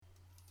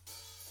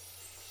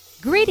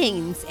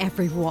Greetings,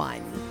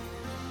 everyone.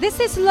 This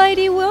is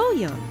Lady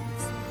Williams,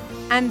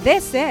 and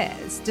this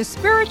is the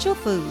Spiritual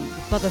Food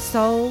for the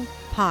Soul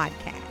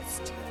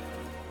podcast,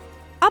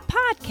 a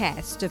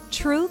podcast of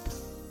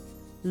truth,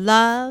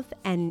 love,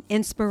 and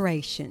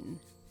inspiration.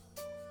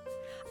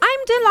 I'm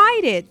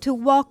delighted to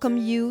welcome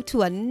you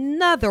to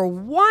another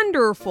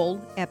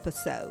wonderful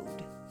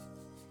episode.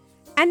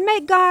 And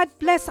may God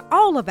bless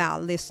all of our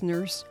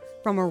listeners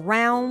from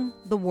around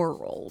the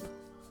world.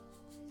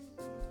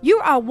 You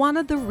are one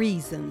of the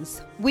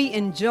reasons we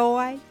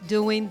enjoy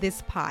doing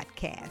this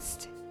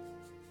podcast.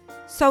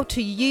 So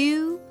to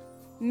you,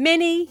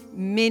 many,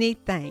 many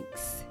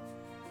thanks.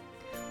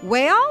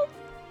 Well,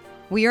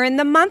 we are in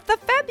the month of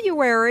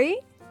February,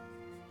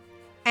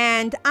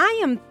 and I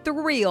am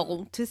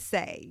thrilled to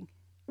say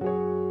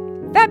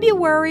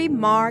February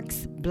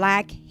marks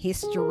Black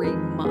History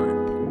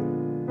Month.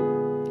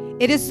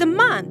 It is the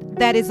month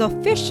that is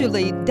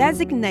officially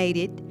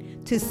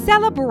designated to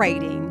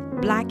celebrating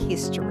Black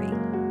history.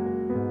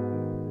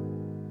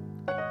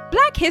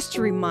 Black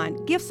History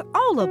Month gives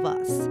all of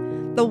us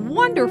the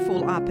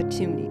wonderful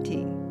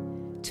opportunity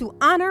to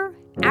honor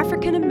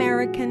African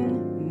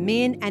American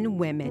men and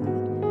women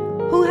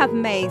who have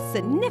made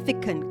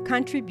significant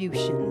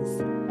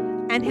contributions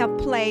and have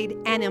played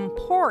an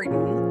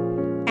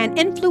important and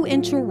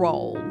influential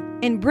role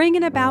in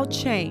bringing about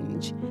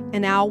change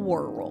in our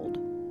world.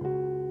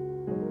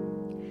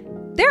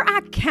 There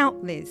are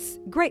countless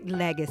great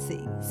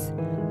legacies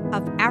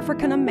of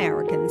African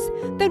Americans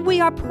that we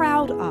are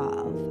proud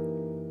of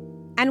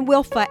and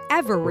will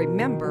forever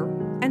remember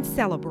and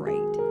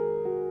celebrate.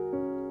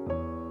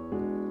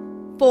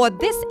 For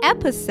this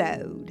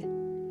episode,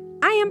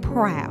 I am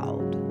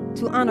proud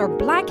to honor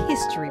Black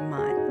History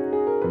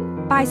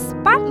Month by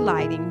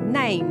spotlighting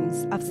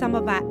names of some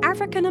of our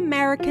African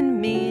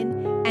American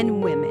men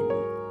and women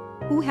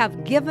who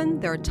have given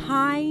their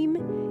time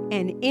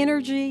and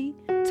energy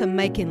to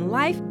making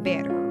life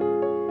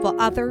better for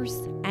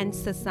others and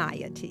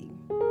society.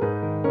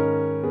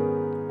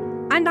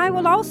 And I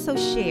will also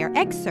share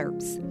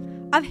excerpts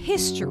of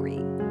history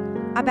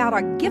about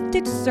a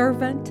gifted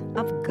servant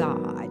of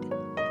God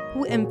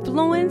who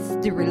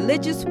influenced the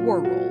religious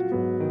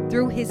world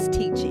through his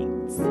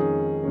teachings.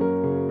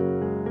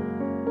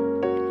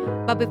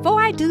 But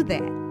before I do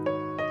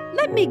that,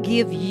 let me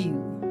give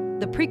you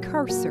the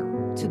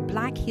precursor to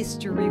Black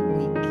History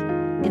Week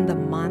in the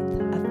month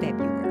of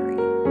February.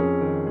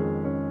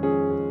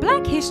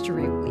 Black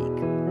History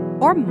Week,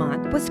 or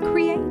month, was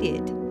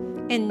created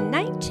in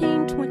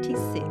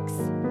 1926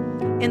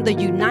 in the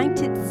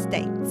United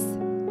States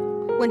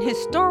when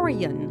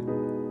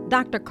historian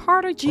Dr.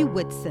 Carter G.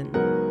 Woodson,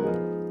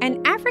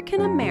 an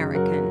African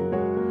American,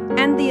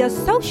 and the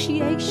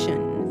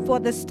Association for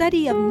the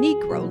Study of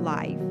Negro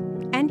Life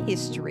and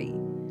History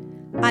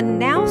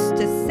announced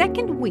the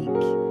second week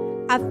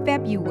of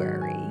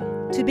February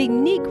to be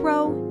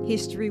Negro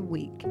History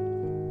Week.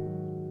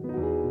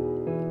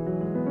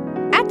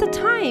 At the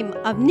time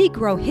of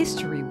Negro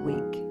History Week,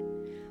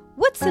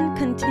 Woodson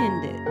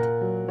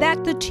contended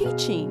that the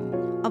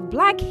teaching of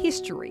Black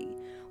history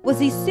was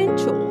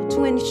essential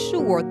to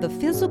ensure the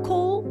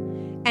physical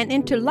and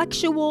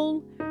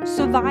intellectual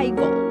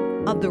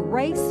survival of the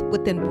race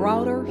within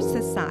broader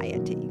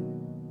society.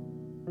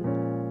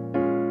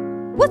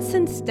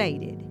 Woodson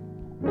stated,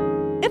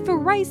 "If a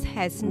race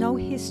has no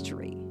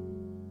history,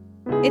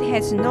 it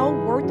has no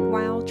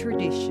worthwhile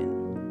tradition.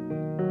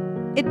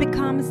 It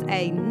becomes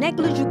a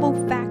negligible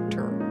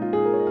factor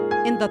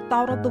in the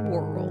thought of the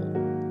world,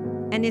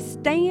 and it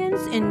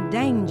stands in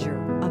danger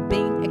of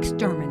being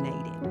exterminated."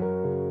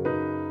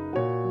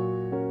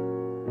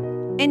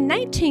 In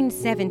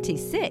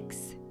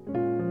 1976,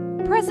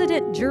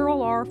 President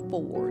Gerald R.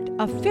 Ford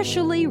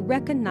officially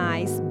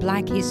recognized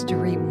Black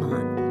History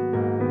Month.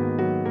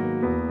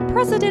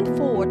 President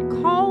Ford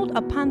called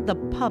upon the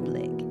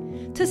public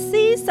to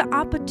seize the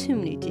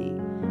opportunity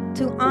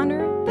to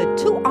honor the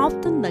too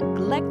often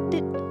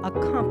neglected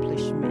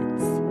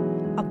accomplishments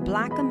of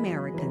Black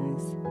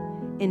Americans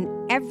in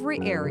every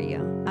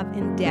area of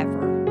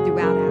endeavor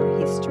throughout our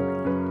history.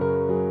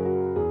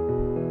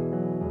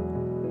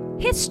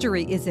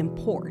 History is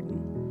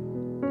important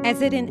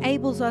as it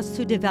enables us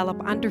to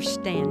develop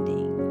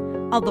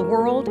understanding of the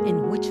world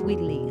in which we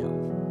live.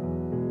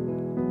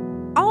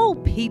 All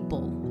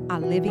people are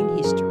living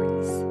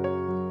histories.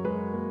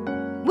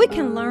 We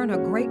can learn a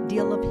great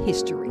deal of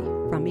history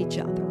from each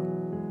other.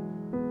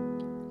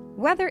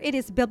 Whether it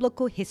is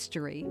biblical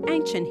history,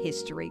 ancient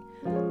history,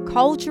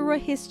 cultural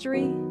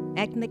history,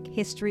 ethnic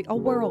history, or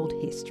world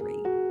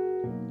history,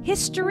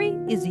 history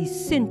is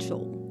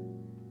essential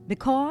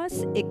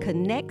because it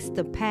connects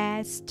the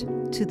past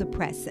to the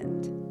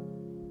present.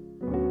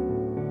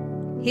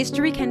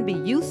 History can be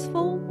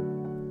useful,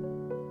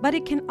 but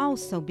it can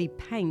also be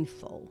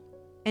painful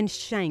and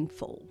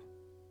shameful.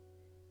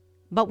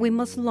 But we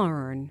must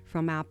learn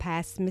from our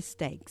past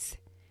mistakes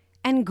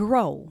and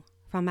grow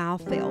from our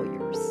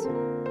failures.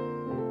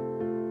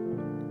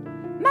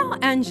 Maya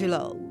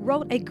Angelou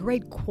wrote a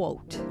great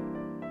quote: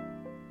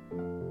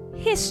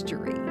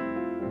 "History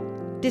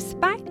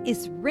despite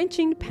its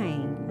wrenching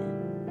pain,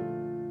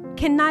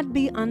 cannot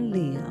be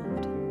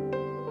unlived,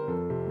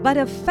 but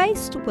if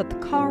faced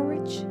with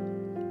courage,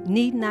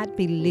 need not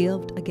be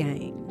lived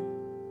again.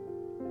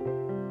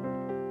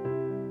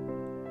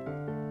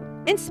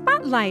 In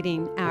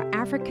spotlighting our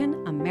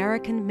African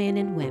American men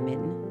and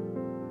women,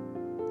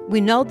 we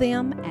know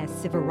them as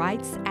civil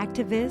rights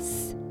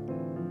activists,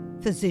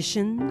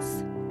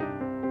 physicians,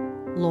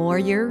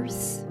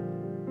 lawyers,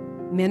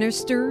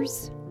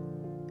 ministers,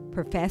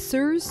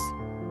 professors,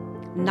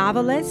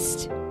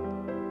 novelists,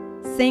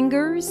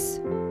 singers,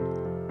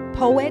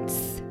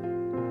 poets,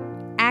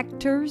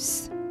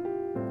 actors,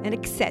 and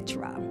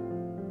etc.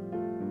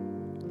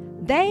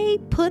 They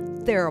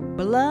put their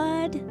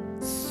blood,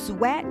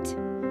 sweat,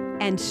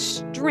 and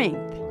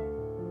strength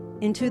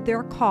into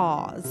their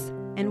cause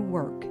and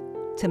work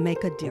to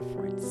make a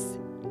difference.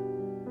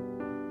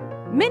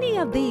 Many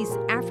of these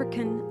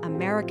African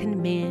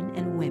American men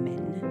and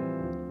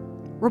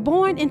women were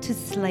born into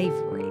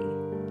slavery,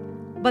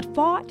 but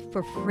fought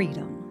for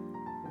freedom.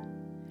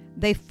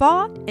 They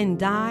fought and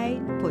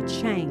died for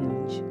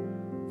change,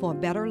 for a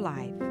better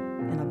life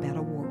and a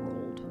better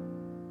world.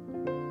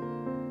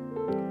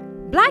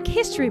 Black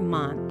History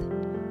Month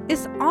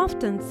is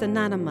often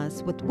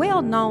synonymous with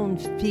well-known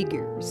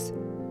figures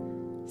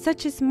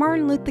such as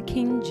Martin Luther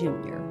King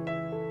Jr.,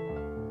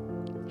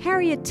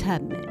 Harriet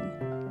Tubman,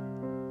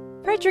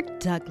 Frederick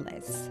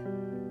Douglass,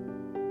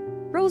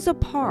 Rosa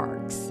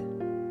Parks,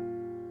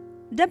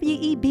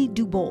 W.E.B.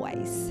 Du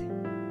Bois,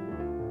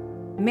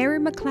 Mary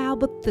McLeod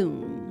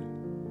Bethune,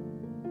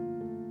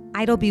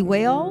 Ida B.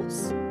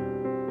 Wells,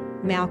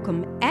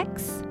 Malcolm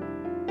X,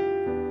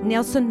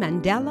 Nelson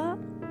Mandela,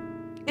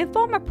 and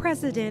former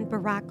President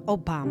Barack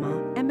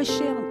Obama and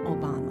Michelle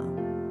Obama.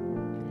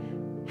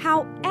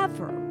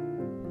 However,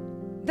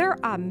 there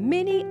are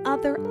many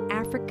other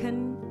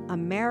African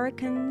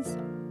Americans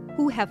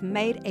who have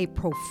made a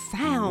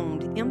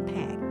profound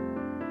impact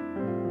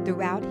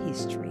throughout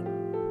history.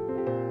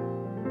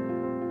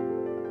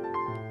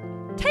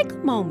 Take a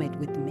moment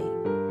with me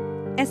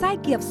as I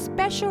give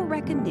special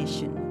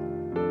recognition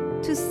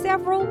to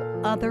several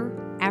other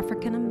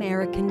African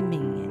American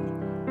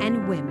men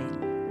and women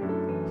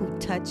who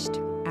touched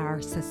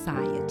our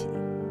society.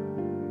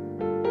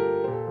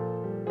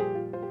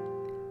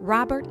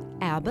 Robert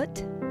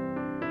Abbott,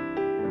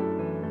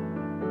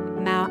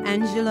 Maya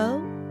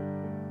Angelou,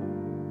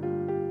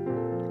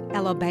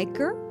 Ella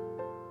Baker,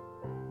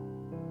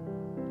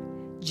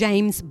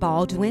 James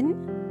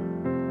Baldwin,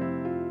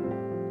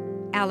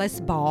 Alice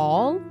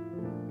Ball,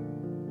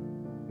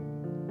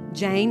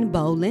 Jane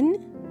Bolin,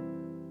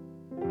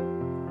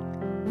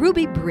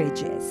 Ruby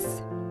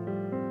Bridges,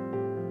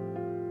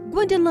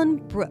 Gwendolyn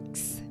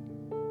Brooks,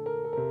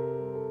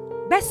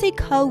 Bessie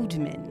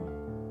Coleman,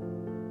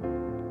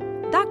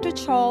 Dr.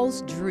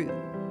 Charles Drew,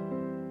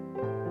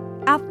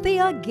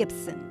 Althea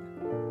Gibson,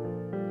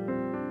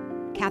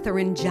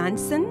 Katherine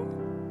Johnson,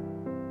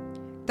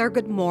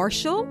 Thurgood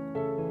Marshall,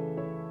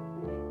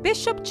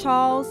 Bishop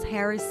Charles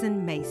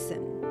Harrison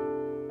Mason,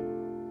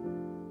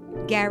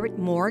 Garrett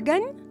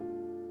Morgan,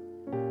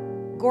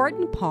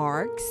 Gordon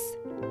Parks,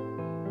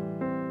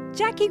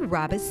 Jackie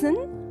Robinson,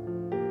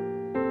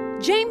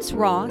 James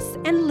Ross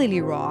and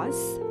Lily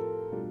Ross,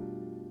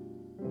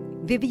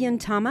 Vivian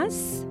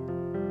Thomas,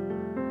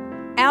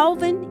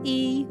 Alvin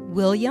E.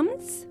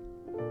 Williams,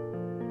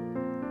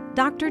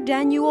 Dr.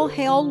 Daniel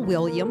Hale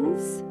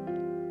Williams,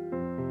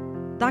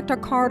 Dr.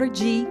 Carter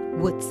G.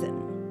 Woodson.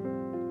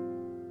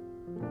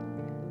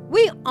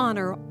 We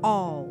honor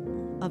all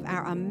of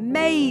our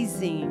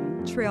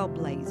amazing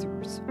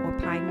trailblazers or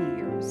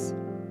pioneers,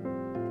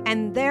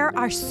 and there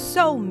are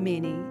so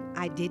many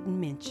I didn't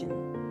mention.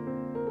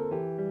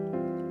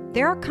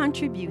 Their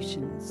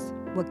contributions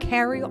will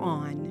carry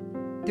on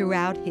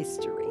throughout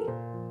history.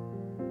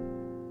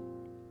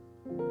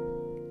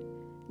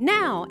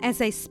 Now,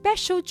 as a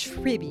special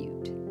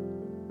tribute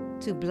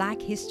to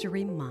Black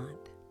History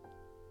Month,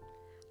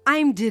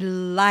 I'm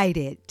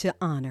delighted to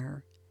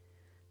honor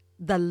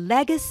the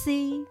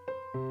legacy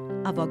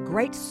of a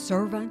great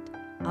servant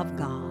of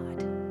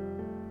God,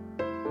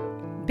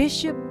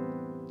 Bishop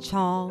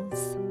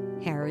Charles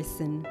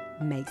Harrison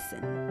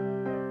Mason.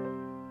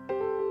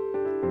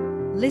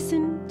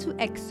 Listen to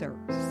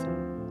excerpts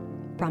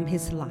from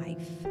his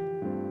life.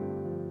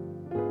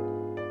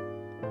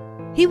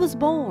 He was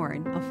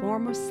born of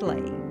former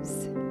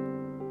slaves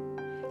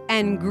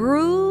and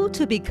grew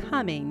to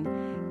becoming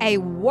a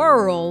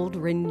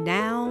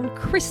world-renowned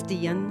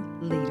Christian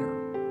leader.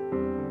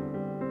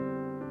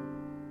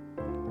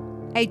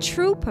 A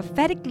true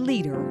prophetic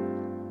leader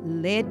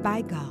led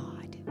by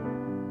God.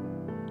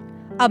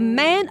 A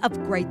man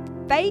of great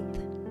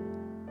faith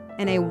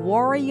and a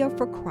warrior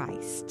for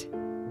Christ.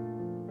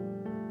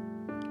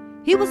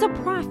 He was a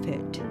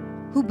prophet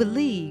who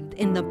believed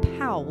in the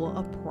power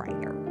of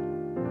prayer,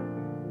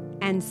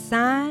 and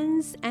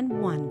signs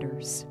and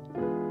wonders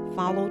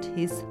followed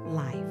his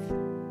life.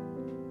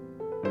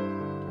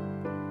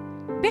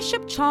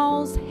 Bishop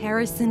Charles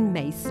Harrison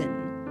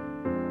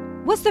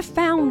Mason was the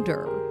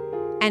founder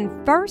and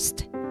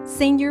first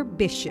senior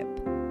bishop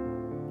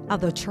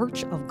of the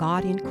Church of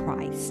God in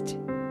Christ.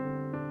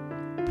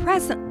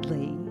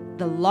 Presently,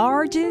 the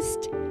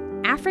largest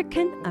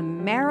African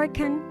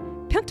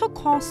American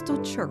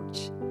Pentecostal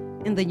church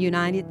in the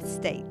United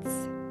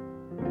States.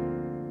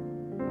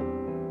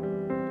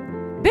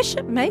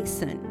 Bishop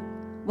Mason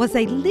was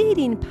a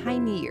leading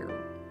pioneer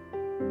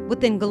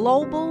within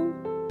global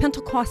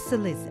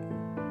Pentecostalism,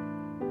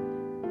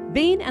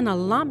 being an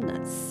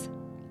alumnus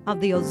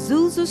of the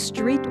Azusa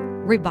Street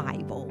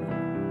Revival,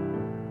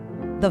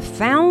 the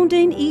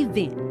founding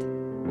event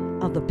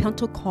of the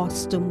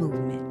Pentecostal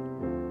movement.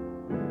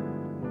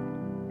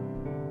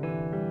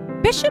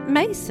 Bishop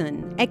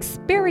Mason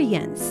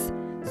experienced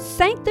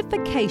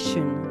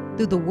sanctification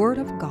through the Word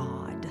of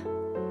God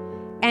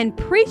and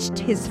preached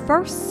his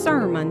first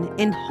sermon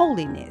in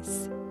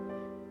holiness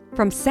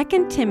from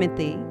 2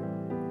 Timothy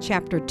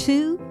chapter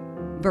 2,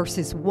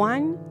 verses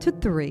 1 to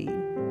 3.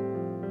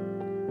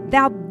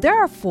 Thou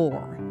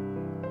therefore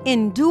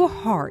endure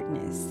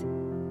hardness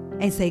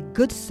as a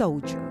good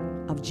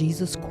soldier of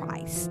Jesus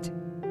Christ.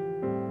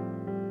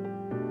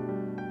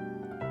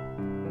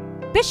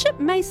 Bishop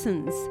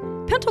Mason's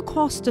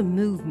Pentecostal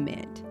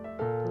movement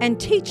and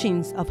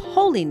teachings of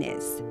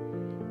holiness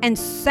and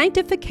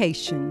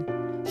sanctification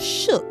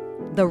shook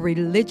the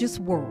religious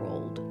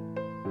world.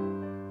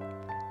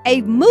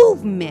 A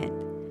movement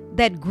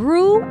that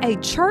grew a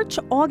church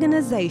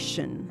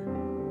organization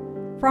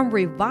from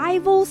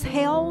revivals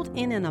held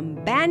in an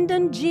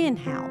abandoned gin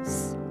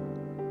house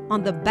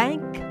on the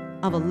bank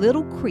of a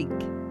little creek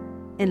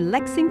in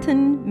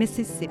Lexington,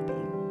 Mississippi,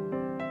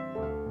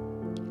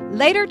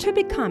 later to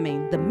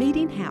becoming the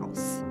meeting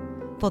house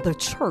for the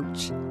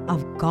Church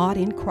of God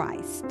in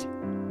Christ.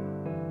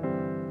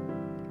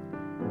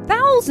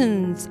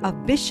 Thousands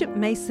of Bishop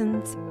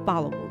Mason's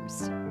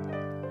followers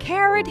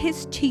carried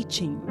his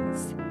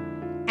teachings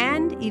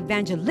and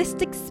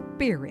evangelistic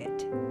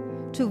spirit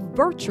to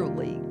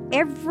virtually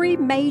every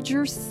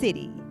major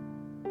city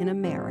in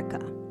America.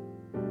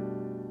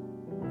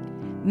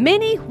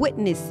 Many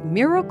witnessed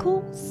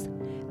miracles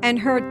and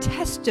heard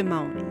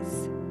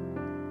testimonies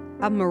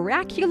of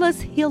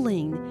miraculous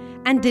healing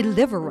and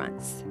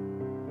deliverance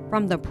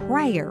from the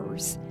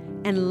prayers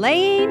and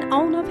laying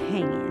on of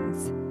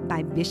hands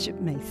by Bishop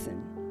Mason.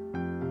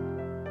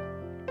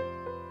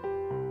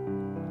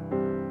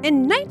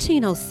 In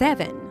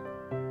 1907,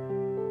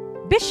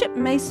 Bishop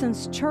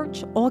Mason's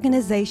church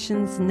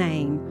organization's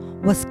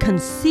name was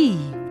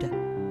conceived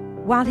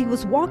while he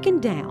was walking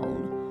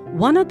down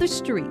one of the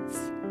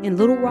streets in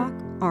Little Rock,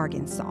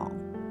 Arkansas.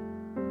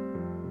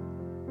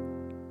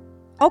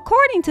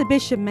 According to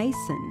Bishop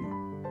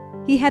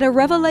Mason, he had a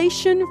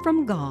revelation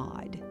from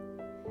God,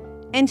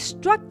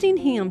 instructing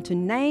him to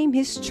name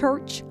his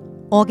church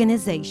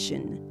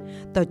organization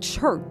the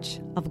Church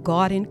of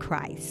God in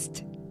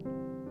Christ.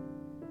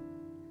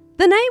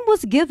 The name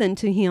was given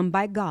to him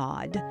by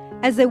God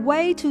as a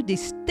way to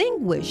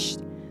distinguish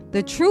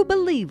the true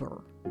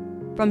believer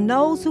from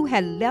those who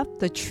had left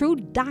the true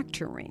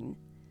doctrine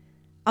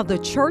of the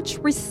church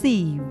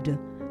received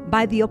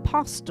by the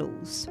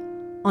apostles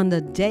on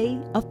the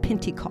day of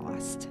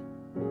Pentecost.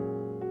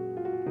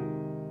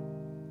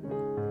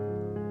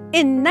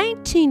 In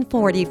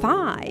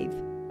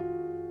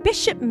 1945,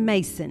 Bishop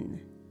Mason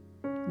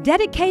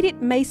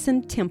dedicated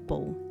Mason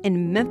Temple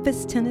in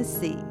Memphis,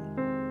 Tennessee,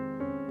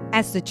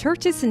 as the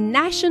church's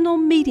national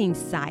meeting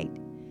site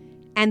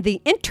and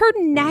the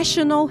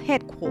international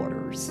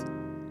headquarters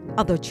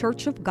of the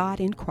Church of God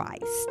in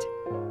Christ.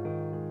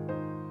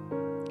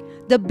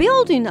 The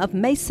building of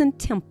Mason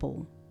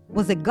Temple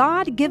was a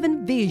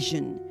God-given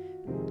vision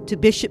to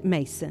Bishop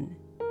Mason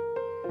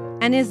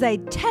and is a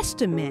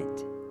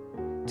testament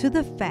to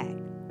the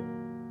fact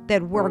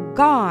that where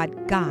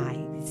God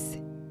guides,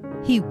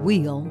 He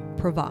will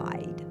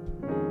provide.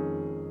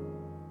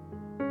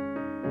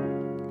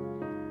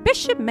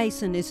 Bishop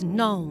Mason is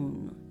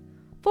known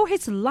for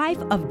his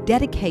life of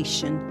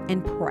dedication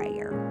and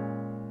prayer.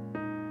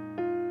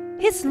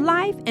 His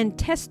life and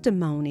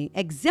testimony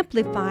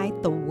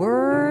exemplified the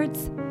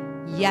words,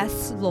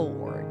 "Yes,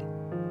 Lord."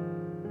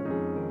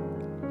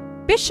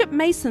 Bishop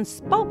Mason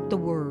spoke the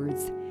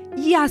words,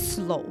 "Yes,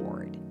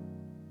 Lord,"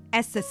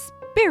 as the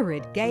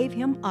Spirit gave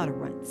him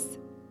utterance.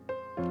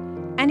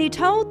 And he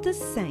told the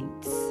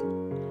saints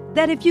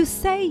that if you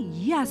say,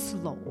 "Yes,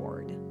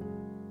 Lord,"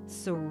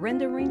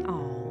 surrendering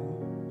all,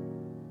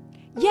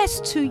 yes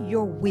to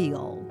your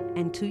will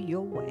and to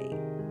your way,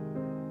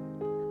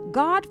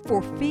 God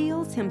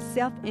fulfills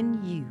Himself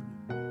in you.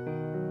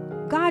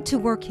 God to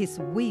work His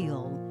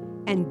will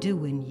and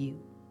do in you.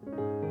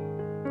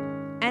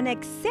 And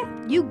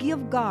except you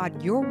give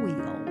God your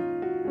will,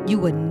 you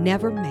will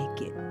never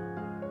make it.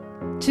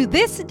 To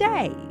this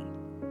day,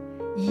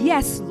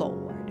 "Yes,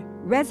 Lord,"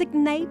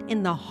 resonate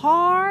in the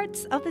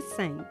hearts of the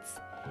saints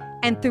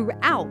and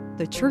throughout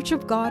the Church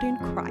of God in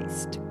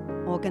Christ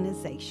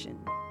organization.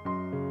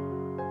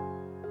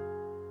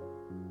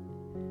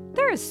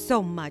 There is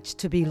so much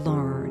to be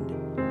learned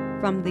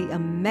from the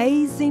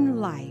amazing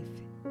life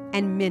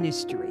and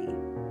ministry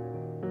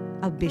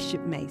of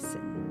Bishop Mason.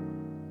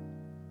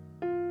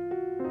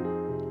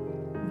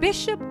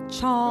 Bishop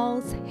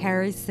Charles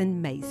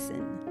Harrison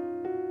Mason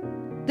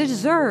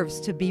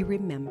deserves to be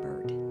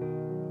remembered.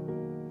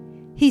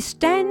 He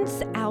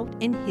stands out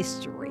in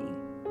history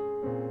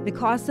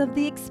because of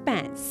the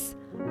expanse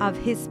of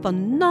his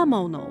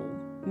phenomenal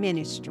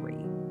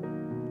ministry,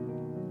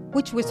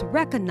 which was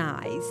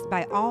recognized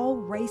by all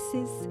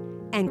races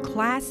and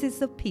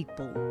classes of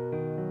people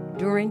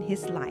during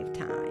his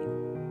lifetime.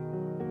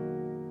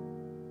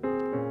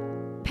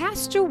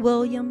 Pastor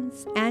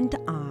Williams and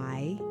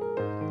I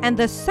and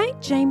the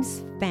St.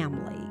 James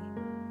family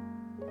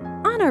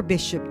honor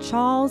Bishop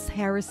Charles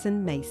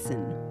Harrison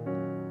Mason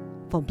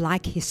for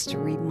Black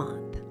History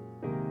Month.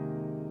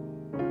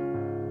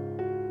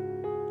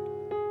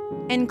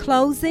 In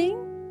closing,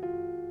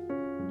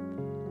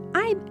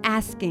 I'm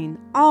asking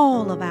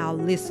all of our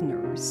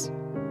listeners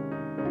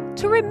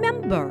to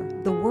remember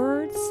the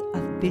words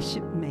of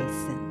Bishop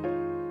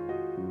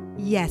Mason.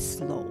 Yes,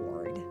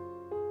 Lord.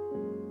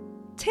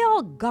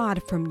 Tell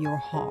God from your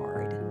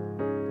heart.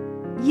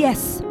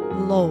 Yes,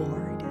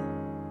 Lord.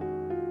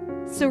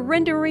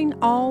 Surrendering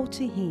all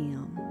to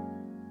Him.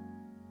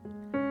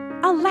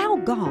 Allow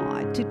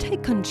God to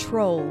take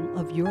control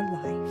of your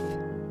life.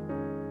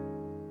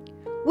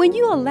 When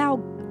you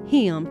allow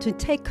Him to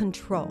take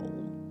control,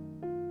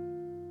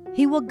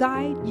 He will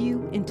guide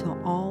you into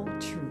all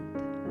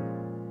truth.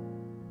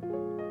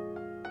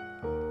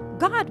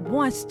 God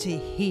wants to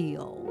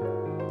heal,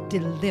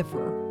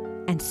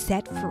 deliver, and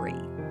set free.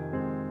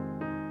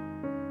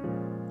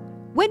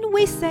 When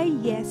we say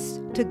yes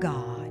to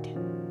God,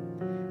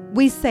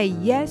 we say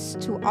yes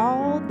to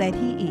all that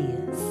He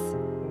is.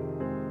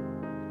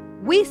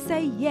 We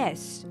say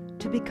yes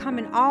to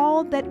becoming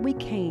all that we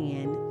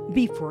can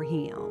be for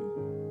Him.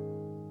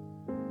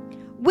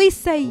 We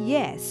say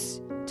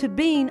yes to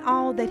being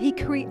all that He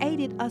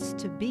created us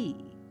to be,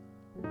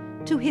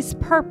 to His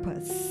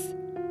purpose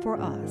for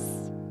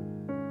us.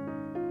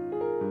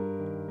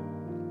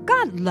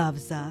 God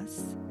loves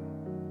us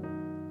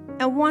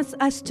and wants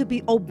us to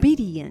be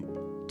obedient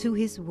to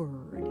His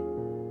word.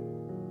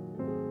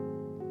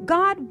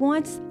 God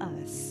wants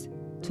us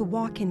to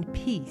walk in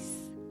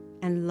peace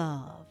and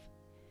love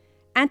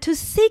and to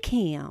seek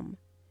Him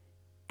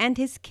and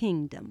His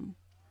kingdom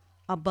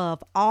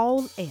above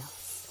all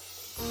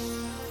else.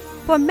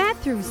 For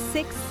Matthew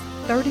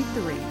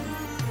 6:33,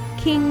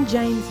 King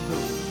James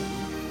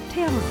Version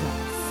tells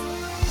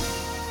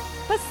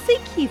us, "But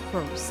seek ye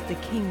first the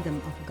kingdom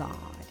of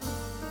God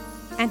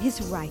and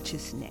His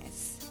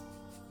righteousness,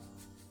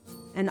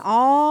 and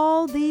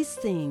all these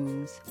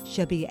things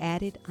shall be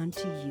added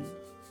unto you."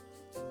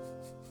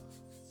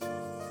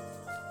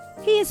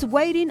 He is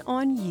waiting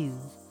on you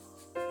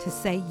to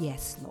say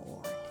yes,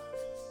 Lord.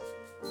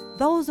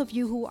 Those of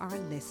you who are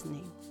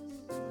listening,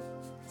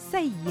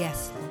 say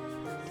yes, Lord.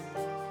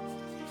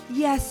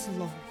 Yes,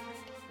 Lord.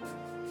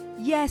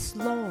 Yes,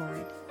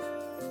 Lord.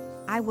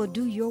 I will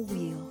do your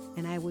will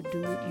and I will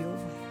do it your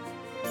way.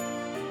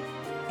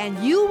 And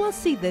you will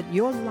see that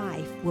your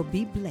life will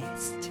be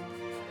blessed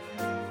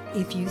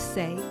if you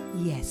say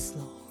yes,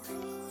 Lord.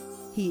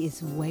 He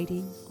is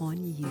waiting on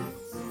you.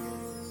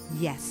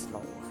 Yes,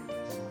 Lord.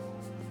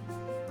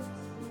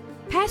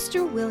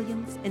 Pastor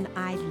Williams and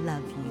I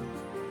love you.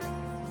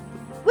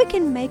 We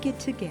can make it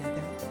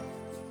together.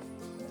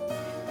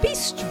 Be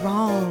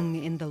strong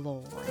in the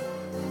Lord.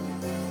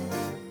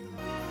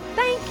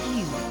 Thank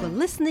you for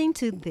listening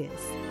to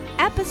this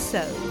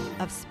episode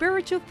of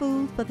Spiritual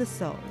Food for the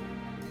Soul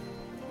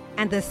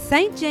and the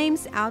St.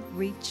 James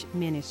Outreach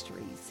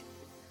Ministries,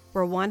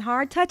 where one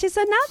heart touches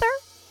another.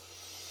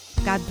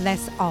 God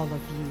bless all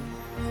of you.